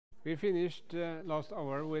We finished last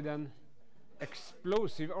hour with an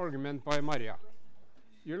explosive argument by Maria.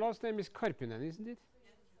 Your last name is Karpinen, isn't it?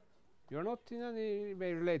 You're not in any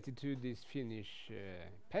way related to this Finnish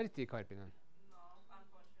Pertti Karpinen?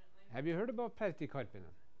 Have you heard about Pertti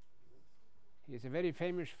Karpinen? He is a very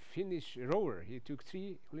famous Finnish rower. He took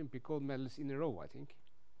 3 Olympic gold medals in a row, I think.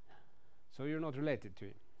 So you're not related to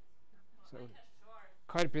him. So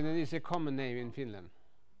Karpinen is a common name in Finland.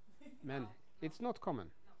 Man, it's not common.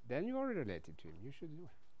 Then you are related to him. You should know.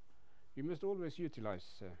 You must always utilize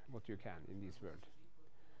what you can in this world.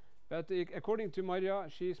 But according to Maria,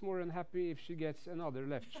 she is more than happy if she gets another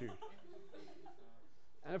left shoe.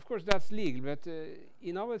 And of course that's legal, but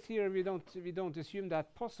in our theory we don't assume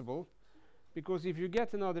that possible, because if you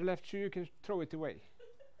get another left shoe you can throw it away.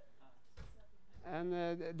 And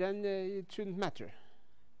then it shouldn't matter.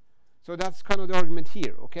 So that's kind of the argument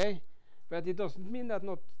here, okay? But it doesn't mean that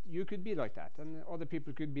not you could be like that, and other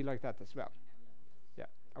people could be like that as well. Yeah,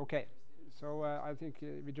 okay. So I think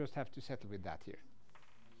we just have to settle with that here.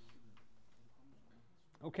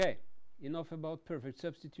 Okay, enough about perfect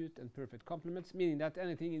substitute and perfect complements, meaning that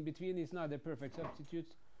anything in between is neither perfect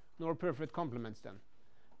substitutes nor perfect complements then,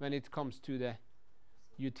 when it comes to the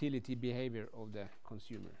utility behavior of the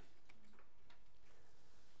consumer.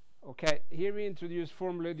 Okay, here we introduce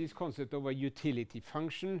formally this concept of a utility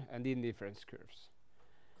function and indifference curves.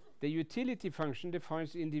 The utility function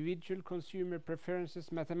defines individual consumer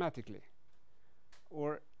preferences mathematically,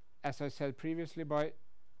 or as I said previously, by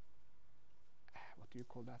what do you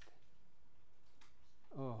call that?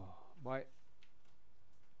 By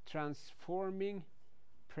transforming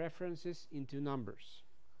preferences into numbers.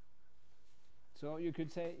 So you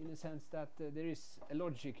could say in a sense that there is a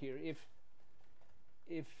logic here.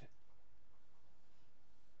 If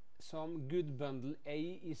some good bundle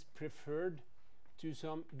A is preferred to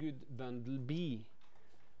some good bundle B,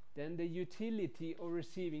 then the utility of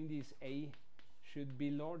receiving this A should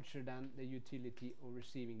be larger than the utility of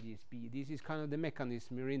receiving this B. This is kind of the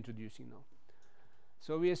mechanism we're introducing now.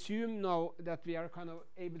 So we assume now that we are kind of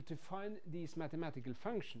able to find these mathematical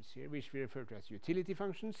functions here, which we refer to as utility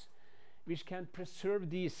functions, which can preserve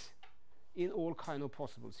these in all kind of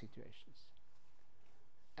possible situations.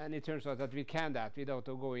 And it turns out that we can that without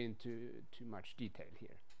going into too much detail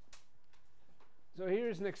here. So here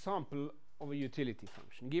is an example of a utility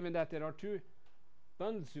function. Given that there are 2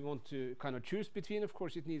 bundles we want to kind of choose between, of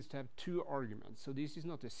course it needs to have 2 arguments. So this is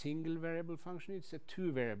not a single variable function, it's a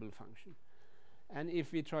 2 variable function. And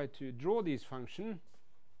if we try to draw this function,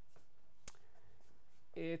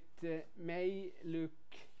 it may look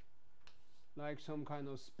like some kind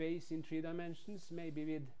of space in 3 dimensions, maybe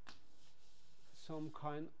with some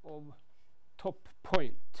kind of top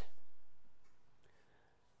point.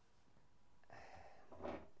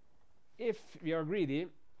 If we are greedy,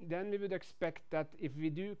 then we would expect that if we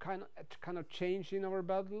do kind of change in our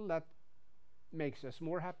bundle that makes us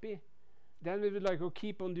more happy, then we would like to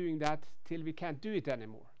keep on doing that till we can't do it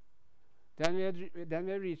anymore. Then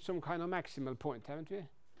we reach some kind of maximal point, haven't we?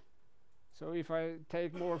 So if I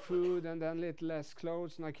take more food and then a little less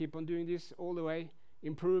clothes, and I keep on doing this all the way,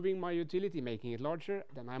 improving my utility, making it larger,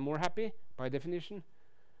 then I'm more happy by definition.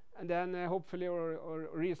 And then hopefully or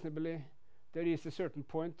reasonably there is a certain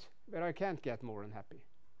point where I can't get more unhappy.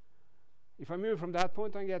 If I move from that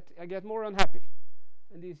point, I get more unhappy.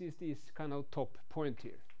 And this is this kind of top point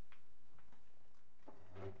here.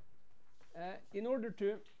 In order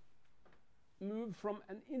to move from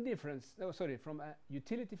from a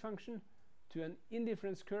utility function to an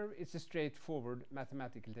indifference curve, it's a straightforward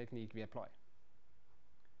mathematical technique we apply.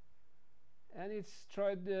 And it's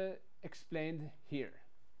explained here.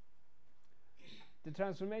 The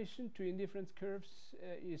transformation to indifference curves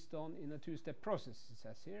is done in a 2-step process, it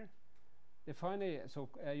says here. Define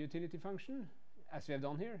a utility function, as we have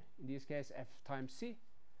done here, in this case f times c,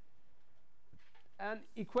 and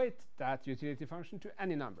equate that utility function to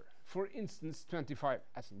any number, for instance 25,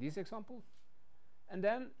 as in this example, and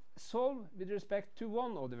then solve with respect to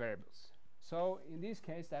one of the variables. So in this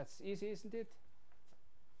case that's easy, isn't it?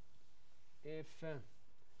 If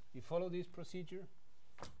we follow this procedure,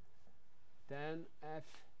 then f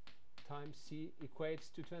times c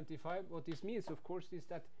equates to 25. What this means, of course, is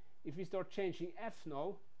that if we start changing f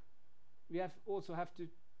now, we also have to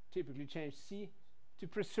typically change c to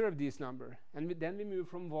preserve this number, and then we move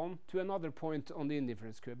from one to another point on the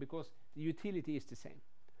indifference curve, because the utility is the same.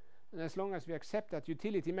 And as long as we accept that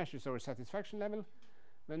utility measures our satisfaction level,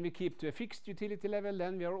 when we keep to a fixed utility level,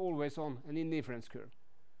 then we are always on an indifference curve.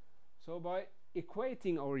 So by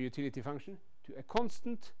equating our utility function to a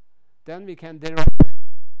constant, then we can derive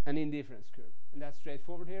an indifference curve. And that's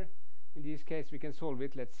straightforward here. In this case, we can solve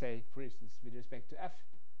it, let's say, for instance, with respect to f.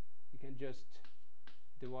 We can just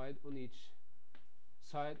divide on each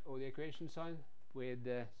side of the equation sign with,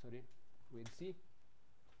 with c.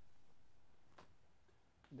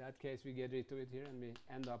 In that case, we get rid of it here, and we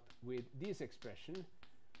end up with this expression,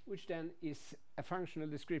 which then is a functional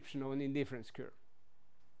description of an indifference curve.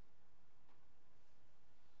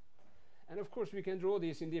 And of course, we can draw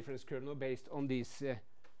this indifference curve now based on this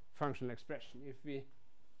functional expression. If we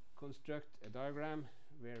construct a diagram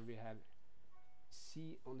where we have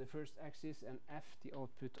c on the first axis and f, the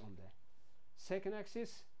output, on the second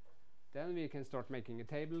axis, then we can start making a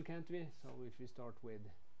table, can't we? So if we start with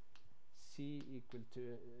c equal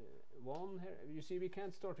to 1 here, you see we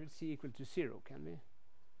can't start with c equal to 0, can we?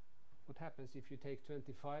 What happens if you take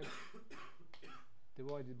 25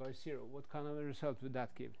 divided by 0? What kind of a result would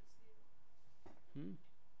that give?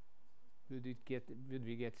 Would we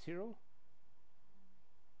get 0?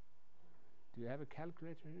 Do you have a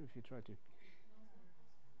calculator here? If you try to,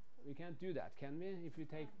 we can't do that, can we? If we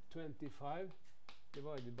take 25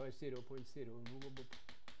 divided by 0.0,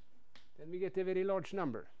 then we get a very large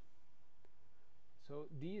number. So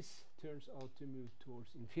this turns out to move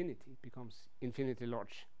towards infinity. It becomes infinitely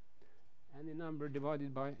large. Any number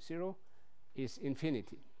divided by 0 is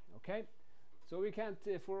infinity. Okay? So we can't,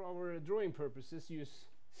 for our drawing purposes, use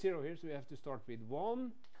 0 here. So we have to start with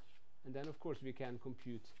 1. And then, of course, we can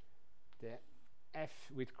compute the f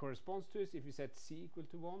which corresponds to it. If we set c equal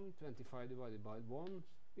to 1, 25 divided by 1,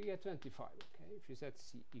 we get 25. Okay? If you set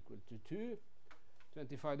c equal to 2,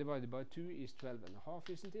 25 divided by 2 is 12.5,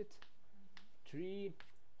 isn't it? 3,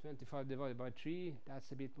 25 divided by 3,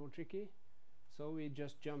 that's a bit more tricky. So we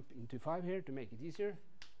just jump into 5 here to make it easier.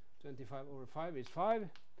 25 over 5 is 5.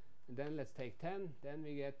 And then let's take 10. Then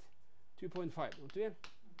we get 2.5, don't we?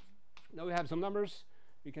 Now we have some numbers.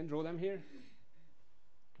 We can draw them here.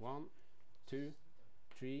 1, 2,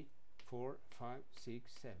 3, 4, 5,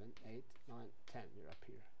 6, 7, 8, 9, 10. We're up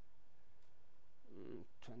here.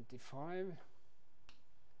 25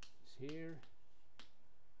 is here.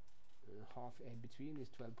 Half a between is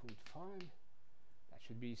 12.5. That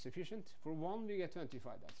should be sufficient. For 1 we get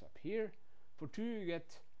 25, that's up here. For 2 you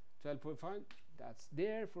get 12.5, that's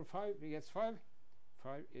there. For 5 we get 5.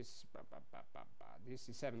 5 is this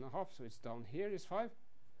is 7.5, so it's down here is 5.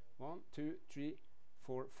 1, 2, 3,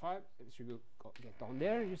 4, 5. It should get down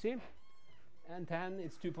there, you see. And 10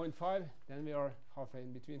 it's 2.5. Then we are halfway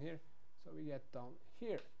in between here, so we get down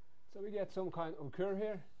here. So we get some kind of curve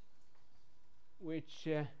here, which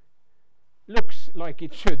looks like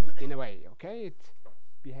it should in a way. Okay, it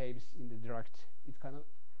behaves in the direct, it's kind of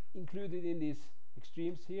included in these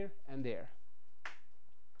extremes here and there.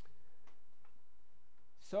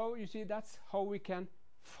 So you see, that's how we can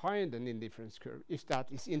find an indifference curve, if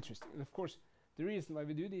that is interesting. And of course, the reason why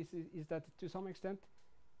we do this is that to some extent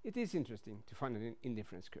it is interesting to find an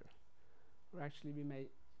indifference curve. Or actually we may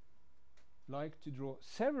like to draw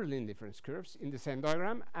several indifference curves in the same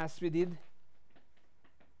diagram as we did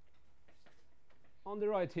on the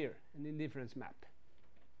right here, an indifference map.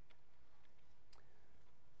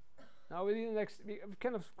 Now we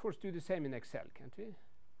can of course do the same in Excel, can't we?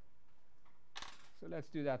 So let's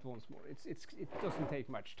do that once more. It doesn't take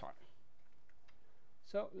much time.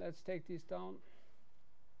 So let's take this down,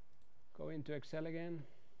 go into Excel again,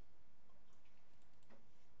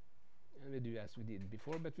 and we do as we did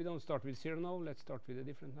before, but we don't start with 0 now. Let's start with a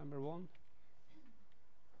different number, 1,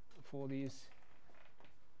 for these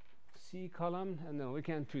C column. And now we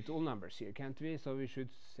can put all numbers here, can't we? So we should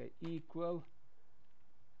say equal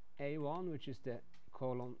A1, which is the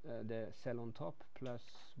column, the cell on top, plus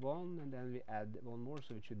 1, and then we add 1 more,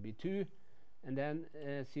 so it should be 2. And then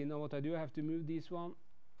see now what I do, I have to move this one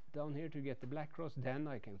down here to get the black cross, then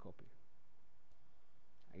I can copy.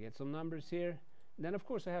 I get some numbers here, and then of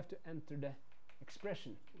course I have to enter the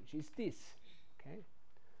expression, which is this. Okay,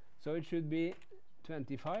 so it should be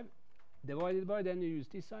 25 divided by, then you use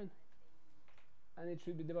this sign, and it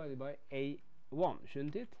should be divided by A1,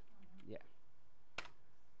 shouldn't it? Yeah.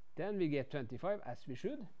 Then we get 25, as we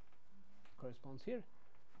should, corresponds here.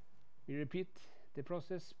 We repeat the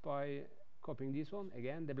process by copying this one,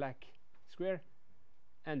 again the black square,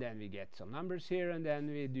 and then we get some numbers here, and then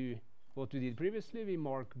we do what we did previously, we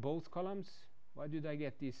mark both columns. Why did I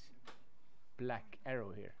get this black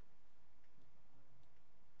arrow here?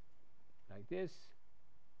 Like this.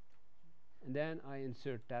 And then I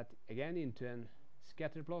insert that again into a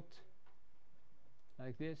scatter plot,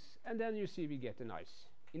 like this, and then you see we get a nice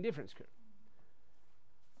indifference curve.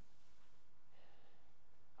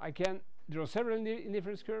 I can draw several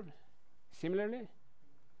indifference curves similarly.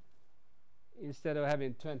 Instead of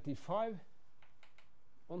having 25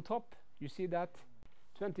 on top, You see that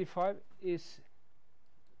 25 is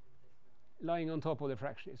lying on top of the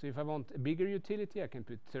fraction. So if I want a bigger utility, I can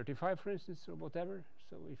put 35, for instance, or whatever.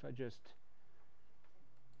 So if I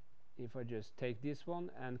just take this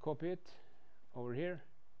one and copy it over here,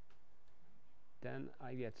 then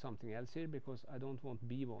I get something else here, because I don't want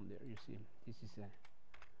b1 there. You see, this is a,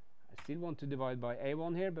 I still want to divide by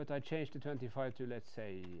a1 here, but I changed the 25 to, let's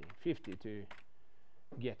say, 50 to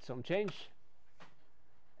get some change.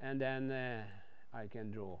 And then I can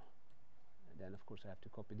draw. And then of course I have to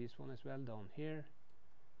copy this one as well down here.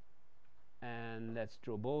 And let's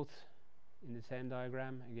draw both in the same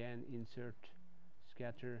diagram. Again, insert,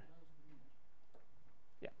 scatter.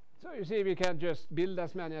 Yeah. So you see, we can just build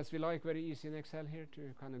as many as we like, very easy in Excel here,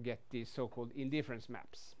 to kind of get these so-called indifference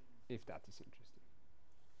maps, if that is interesting.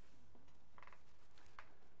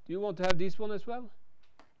 Do you want to have this one as well?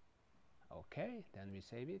 Okay, then we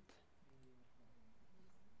save it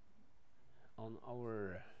on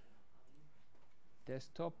our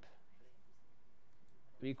desktop.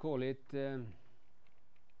 We call it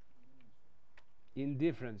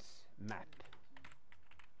indifference map.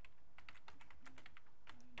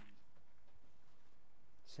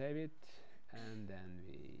 Save it, and then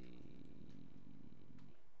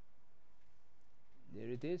there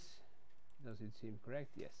it is. Does it seem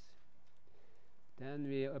correct? Yes. Then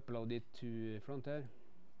we upload it to Frontier,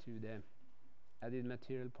 to the added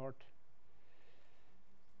material part.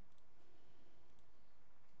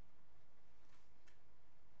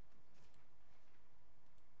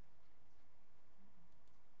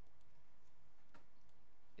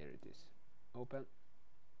 There it is. Open,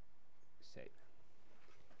 save.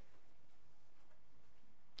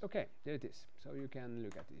 Okay, there it is. So you can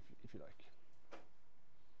look at it if you like.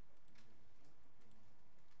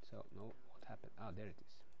 So, no, what happened? Ah, there it is.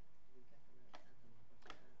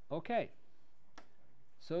 Okay.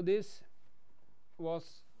 So this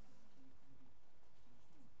was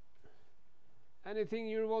anything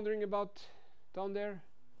you're wondering about down there?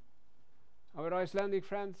 Our Icelandic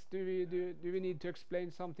friends, do we need to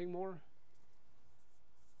explain something more?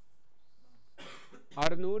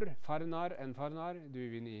 Arnur, Farnar, and Farnar,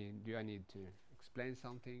 do I need to explain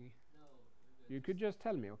something? No. You could just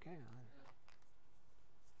tell me, okay?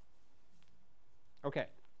 Okay.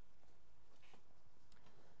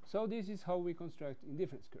 So this is how we construct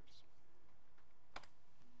indifference curves.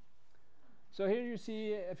 So here you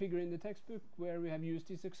see a figure in the textbook where we have used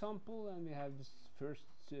this example, and we have first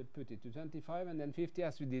put it to 25 and then 50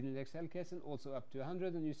 as we did in the Excel case, and also up to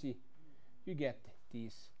 100, and you see you get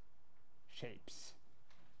these shapes.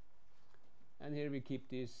 And here we keep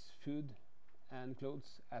this food and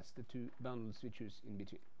clothes as the two bundles we choose in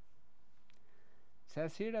between. It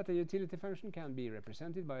says here that a utility function can be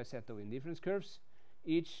represented by a set of indifference curves,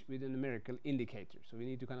 each with a numerical indicator. So we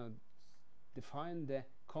need to kind of define the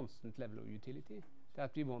constant level of utility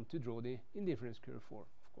that we want to draw the indifference curve for,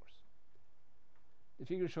 of course. The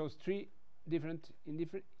figure shows three indifference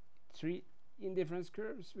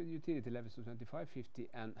curves with utility levels of 25, 50,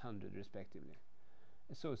 and 100 respectively,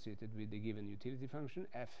 associated with the given utility function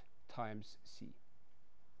f times c.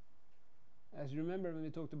 As you remember when we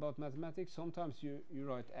talked about mathematics, sometimes you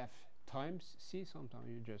write f times c, sometimes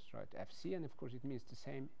you just write fc, and of course it means the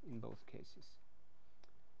same in both cases.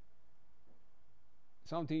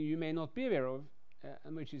 Something you may not be aware of,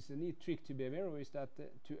 and which is a neat trick to be aware of, is that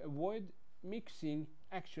to avoid mixing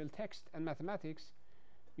actual text and mathematics,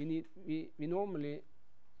 we normally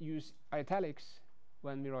use italics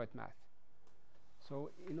when we write math. So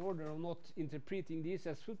in order of not interpreting this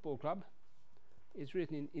as football club, it's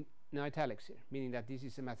written in italics here, meaning that this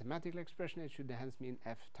is a mathematical expression. It should hence mean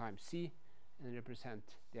f times c and represent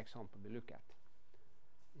the example we look at.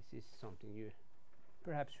 This is something you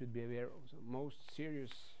perhaps should be aware of. So most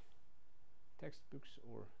serious textbooks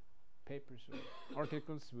or papers or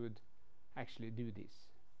articles would actually do this,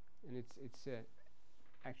 and it's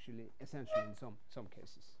actually essential in some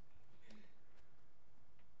cases.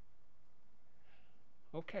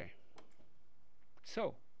 Okay,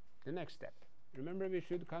 so the next step. Remember, we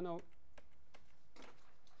should kind of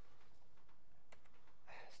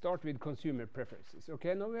start with consumer preferences.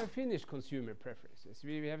 Okay, now we have finished consumer preferences.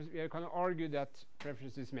 We have kind of argued that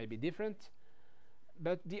preferences may be different,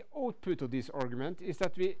 but the output of this argument is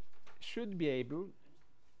that we should be able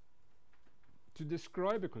to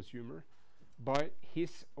describe a consumer by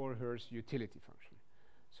his or her utility function.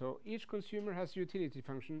 So each consumer has utility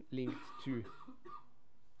function linked to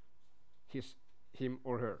him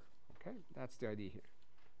or her. Okay, that's the idea here.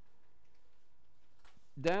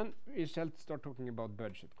 Then we shall start talking about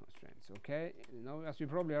budget constraints. Okay, now as you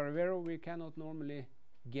probably are aware of, we cannot normally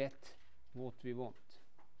get what we want.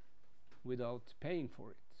 without paying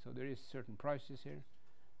for it. So there is certain prices here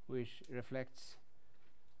which reflects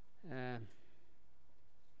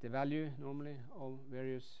the value normally of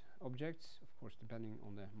various objects, of course depending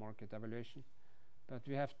on the market evaluation, but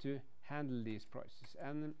we have to handle these prices.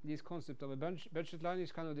 And this concept of a budget line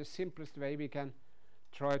is kind of the simplest way we can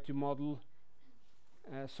try to model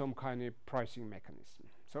some kind of pricing mechanism.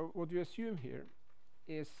 So what we assume here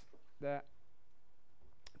is the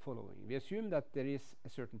following. We assume that there is a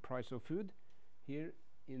certain price of food here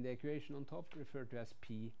in the equation on top, referred to as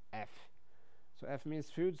PF. So F means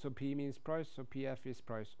food, so P means price, so PF is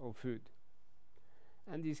price of food.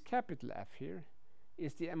 And this capital F here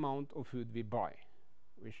is the amount of food we buy,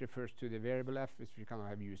 which refers to the variable F, which we kind of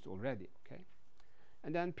have used already. Okay,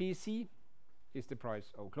 and then PC is the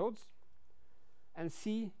price of clothes, and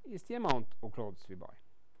C is the amount of clothes we buy.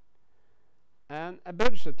 And a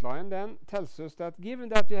budget line then tells us that given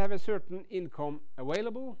that we have a certain income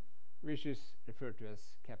available, which is referred to as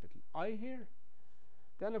capital I here,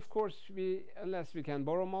 then of course unless we can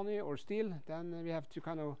borrow money or steal, then we have to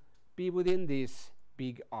kind of be within this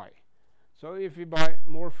big I. So if we buy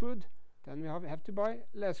more food, then we have to buy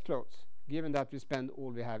less clothes, given that we spend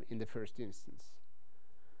all we have in the first instance.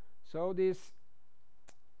 So this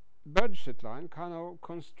budget line kind of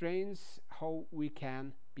constrains how we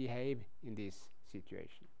can behave in this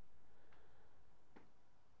situation.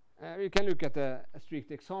 We can look at a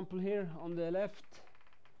strict example here on the left.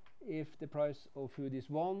 If the price of food is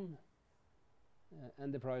 1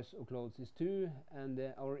 and the price of clothes is 2 and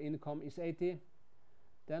our income is 80,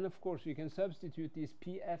 then of course we can substitute these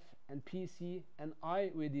PF and PC and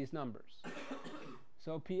I with these numbers.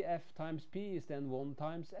 So PF times P is then 1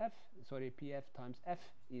 times F. Sorry, PF times F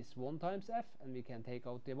is 1 times F, and we can take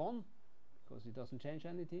out the 1 because it doesn't change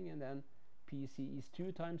anything, and then PC is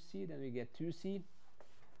 2 times C, then we get 2C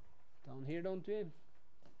down here, don't we?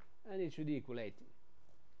 And it should equal 80.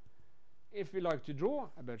 If we like to draw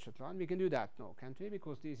a budget line, we can do that now, can't we?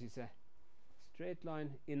 Because this is a straight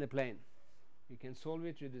line in a plane. We can solve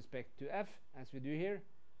it with respect to F, as we do here.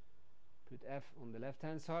 Put F on the left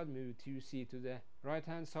hand side, move 2C to the right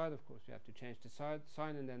hand side. Of course we have to change the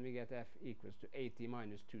sign, and then we get F equals to 80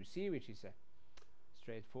 minus 2C, which is a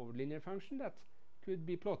straightforward linear function that could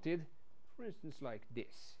be plotted, for instance, like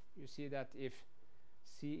this. You see that if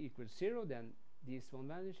C equals 0, then this one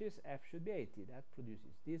vanishes, F should be 80. That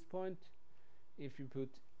produces this point. If you put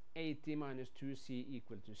 80 minus 2C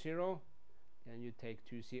equal to 0, then you take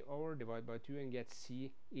 2C over, divide by 2, and get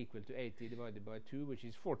C equal to 80 divided by 2, which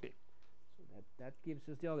is 40. So that gives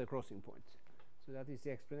us the other crossing point. So that is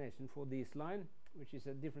the explanation for this line, which is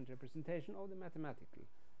a different representation of the mathematical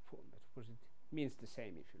form. But of course it means the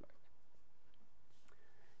same, if you like.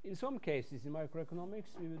 In some cases in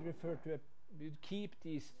microeconomics, we would keep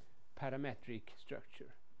this parametric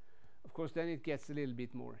structure. Of course then it gets a little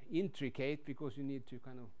bit more intricate because you need to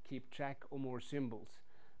kind of keep track of more symbols.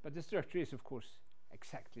 But the structure is of course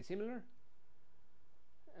exactly similar.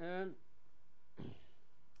 Then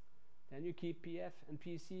you keep PF and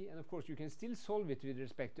PC, and of course you can still solve it with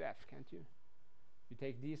respect to F, can't you? You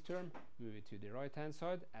take this term, move it to the right hand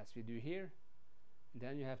side, as we do here.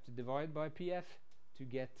 Then you have to divide by PF to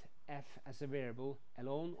get F as a variable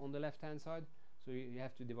alone on the left hand side. So you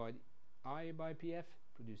have to divide I by PF,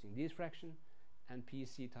 producing this fraction, and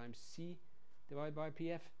PC times C divided by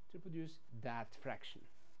PF to produce that fraction.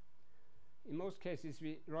 In most cases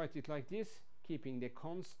we write it like this, keeping the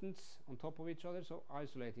constants on top of each other, so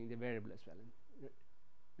isolating the variable as well. And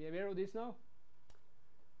be aware of this now.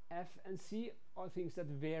 F and C are things that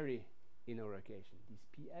vary in our equation. These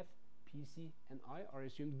PF, PC, and I are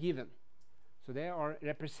assumed given. So they are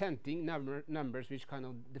representing numbers which kind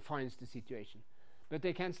of defines the situation. But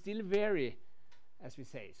they can still vary, as we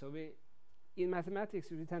say. So in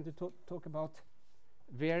mathematics we tend to talk about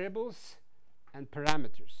variables and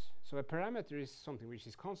parameters. So a parameter is something which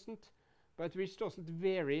is constant, but which doesn't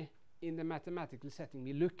vary in the mathematical setting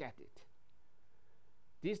we look at it.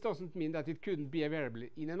 This doesn't mean that it couldn't be a variable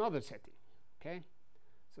in another setting. Okay?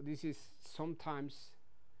 So this is sometimes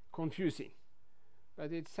confusing.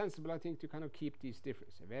 But it's sensible, I think, to kind of keep these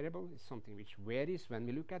differences. A variable is something which varies when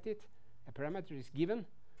we look at it. A parameter is given,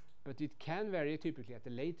 but it can vary typically at a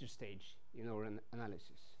later stage in our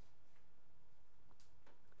analysis.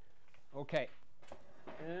 Okay.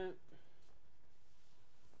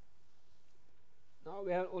 Now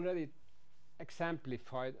we have already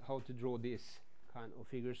exemplified how to draw these kind of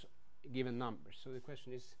figures given numbers. So the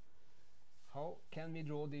question is, how can we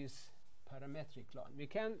draw this parametric line? We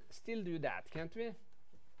can still do that, can't we?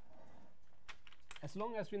 As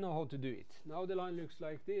long as we know how to do it. Now the line looks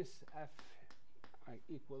like this. F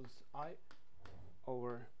equals I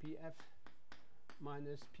over PF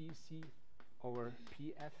minus PC over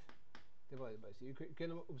PF divided by C. You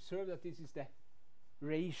can observe that this is the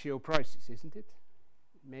ratio prices, isn't it?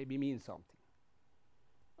 Maybe means something.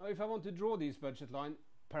 Now, if I want to draw this budget line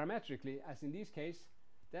parametrically, as in this case,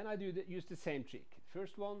 then I use the same trick.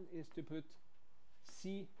 First one is to put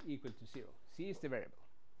C equal to 0. C is the variable.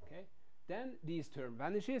 Okay. Then this term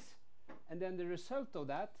vanishes, and then the result of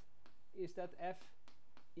that is that F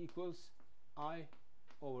equals I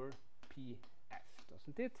over PF,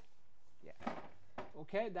 doesn't it? Yeah.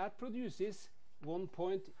 Okay, that produces one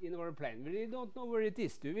point in our plane. We really don't know where it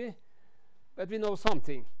is, do we? But we know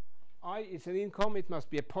something. I is an income, it must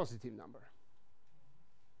be a positive number.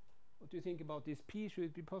 What do you think about this P? Should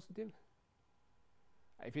it be positive?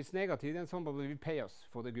 If it's negative, then somebody will pay us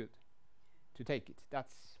for the good to take it.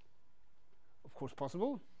 That's, of course,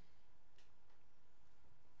 possible.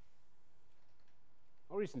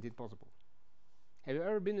 Or isn't it possible? Have you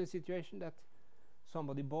ever been in a situation that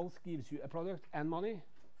somebody both gives you a product and money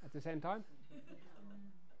at the same time?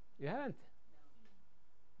 You haven't?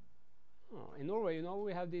 Oh, in Norway, you know,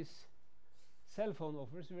 we have these cell phone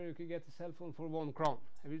offers where you can get a cell phone for 1 crown.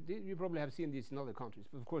 You probably have seen this in other countries,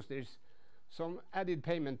 but of course there's some added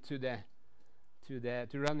payment to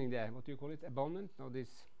running the, what do you call it, abonnement? No, this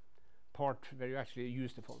part where you actually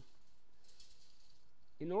use the phone.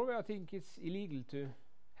 In Norway, I think it's illegal to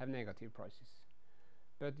have negative prices.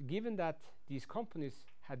 But given that these companies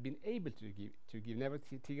had been able to give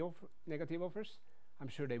negative offers, I'm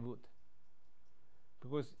sure they would.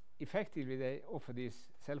 Because effectively they offer this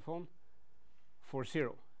cell phone for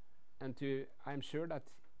 0. And I'm sure that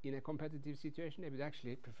in a competitive situation they would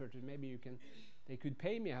actually prefer to, maybe they could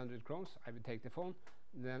pay me 100 crowns, I would take the phone,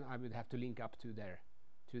 then I would have to link up to their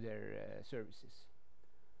services.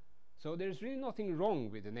 So there's really nothing wrong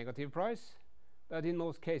with the negative price, but in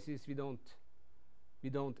most cases we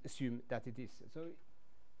don't assume that it is. So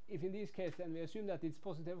if in this case then we assume that it's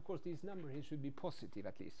positive, of course this number here should be positive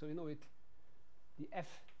at least. So you know it, the F,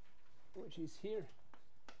 which is here,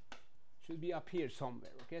 should be up here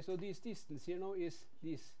somewhere. Okay, so this distance here now is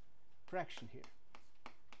this fraction here.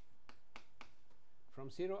 From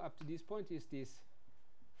 0 up to this point is this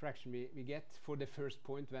fraction we get for the first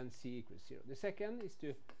point when C equals 0. The second is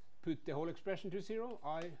to put the whole expression to 0,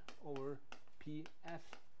 I over PF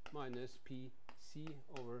minus PC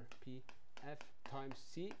over PF times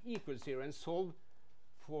C equals 0, and solve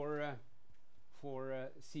for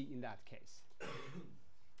C in that case.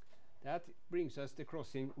 That brings us the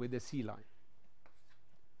crossing with the C line.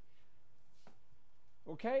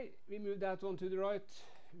 Okay, we move that one to the right.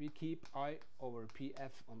 We keep I over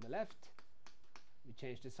PF on the left. We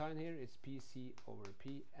change the sign here. It's PC over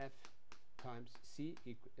PF times C.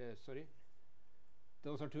 Sorry,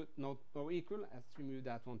 those are two not equal as we move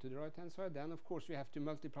that one to the right hand side. Then of course we have to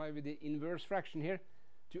multiply with the inverse fraction here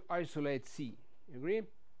to isolate C. You agree?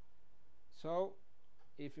 So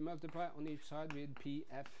if we multiply on each side with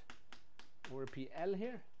PF over PL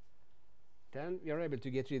here, then we are able to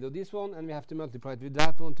get rid of this one, and we have to multiply it with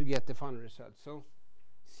that one to get the final result. So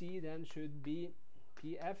C then should be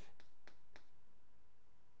PF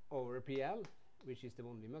over PL, which is the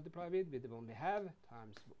one we multiply with the one we have,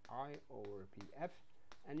 times I over PF.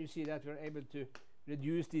 And you see that we're able to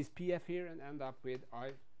reduce this PF here and end up with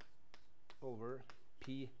I over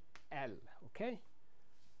PL. Okay?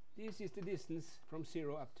 This is the distance from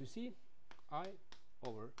 0 up to C, I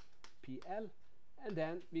over PL. And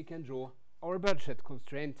then we can draw our budget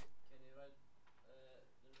constraint. Can you write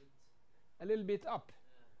a little bit up?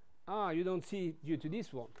 Yeah. Ah, you don't see due to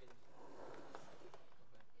this one.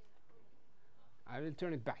 I will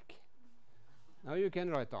turn it back. Now you can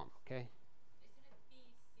write down, okay? Isn't it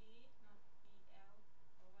BC, not BL?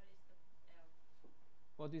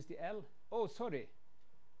 Or what is the L? What is the L? Oh, sorry.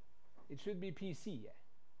 It should be PC.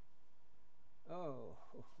 Yeah. Oh.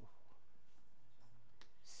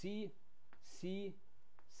 C, C,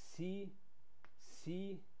 C,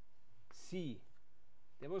 C, C.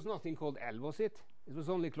 There was nothing called L, was it? It was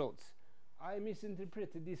only clothes. I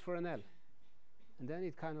misinterpreted this for an L. And then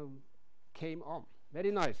it kind of came on.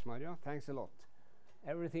 Very nice, Mario. Thanks a lot.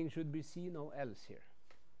 Everything should be C, no L's here.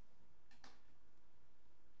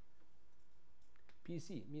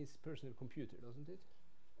 PC means personal computer, doesn't it?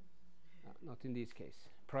 Not in this case.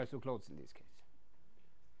 Price of clothes in this case.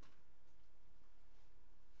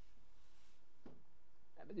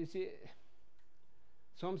 But you see,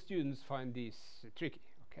 some students find this tricky,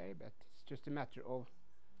 okay? But it's just a matter of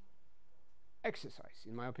exercise.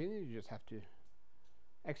 In my opinion, you just have to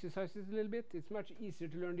exercise it a little bit. It's much easier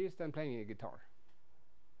to learn this than playing a guitar.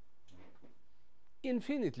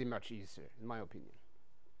 Infinitely much easier, in my opinion.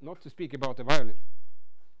 Not to speak about the violin.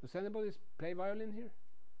 Does anybody play violin here?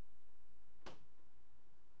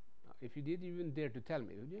 If you did, you wouldn't dare to tell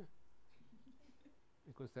me, would you?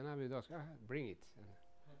 Because then I would ask, bring it.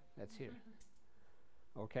 Let's hear.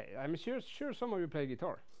 Okay, I'm sure some of you play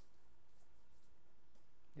guitar.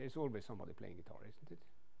 There's always somebody playing guitar, isn't it?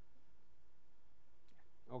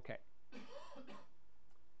 Okay.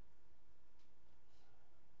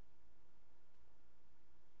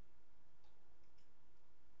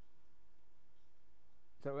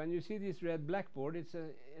 So when you see this red blackboard, it's a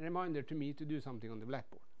reminder to me to do something on the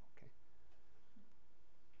blackboard. Okay.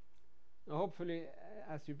 Now hopefully,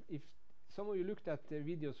 if some of you looked at the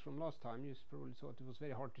videos from last time, you probably thought it was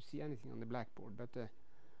very hard to see anything on the blackboard. But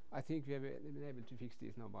I think we have been able to fix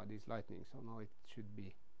this now by this lightning, so now it should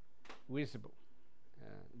be visible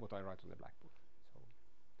what I write on the blackboard. So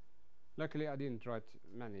luckily, I didn't write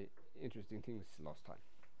many interesting things last time.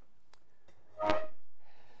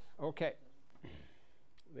 Okay.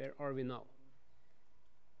 Where are we now?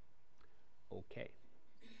 Okay.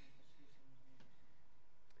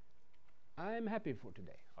 I'm happy for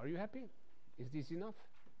today. Are you happy? Is this enough?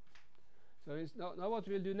 So now what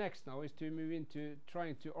we'll do next now is to move into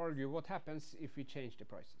trying to argue what happens if we change the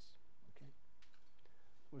prices. Okay.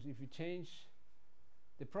 Because if we change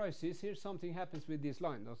the prices here, something happens with this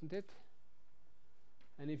line, doesn't it?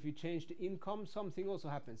 And if you change the income, something also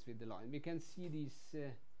happens with the line. We can see these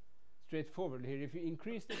straightforward here. If you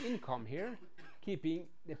increase the income here, keeping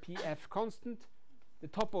the PF constant, the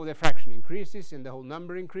top of the fraction increases and the whole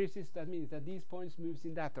number increases. That means that these points moves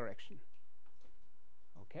in that direction.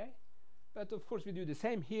 Okay, but of course we do the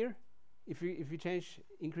same here. If we change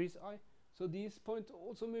increase I, so these points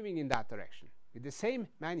also moving in that direction with the same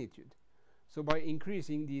magnitude. So by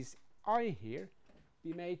increasing this I here,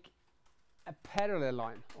 we make a parallel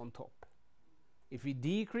line on top. If we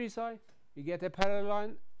decrease I, we get a parallel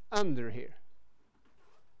line under here.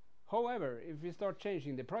 However, if we start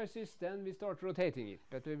changing the prices, then we start rotating it,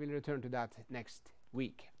 but we will return to that next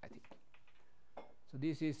week, I think. So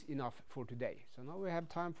this is enough for today. So now we have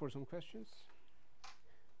time for some questions.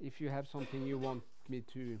 If you have something you want me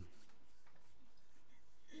to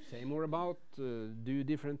say more about, do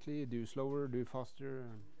differently, do slower, do faster,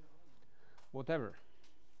 whatever.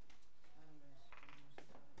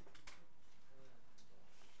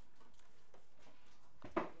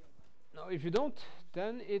 Now, if you don't,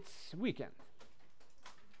 then it's weekend.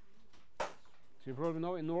 So you probably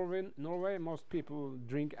know in Norway, most people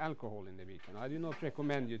drink alcohol in the weekend. I do not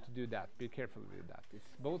recommend you to do that. Be careful with that. It's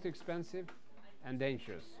both expensive and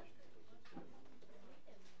dangerous.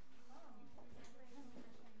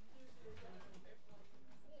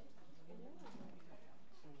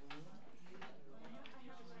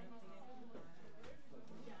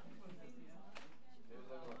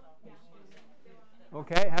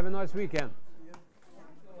 Okay, have a nice weekend.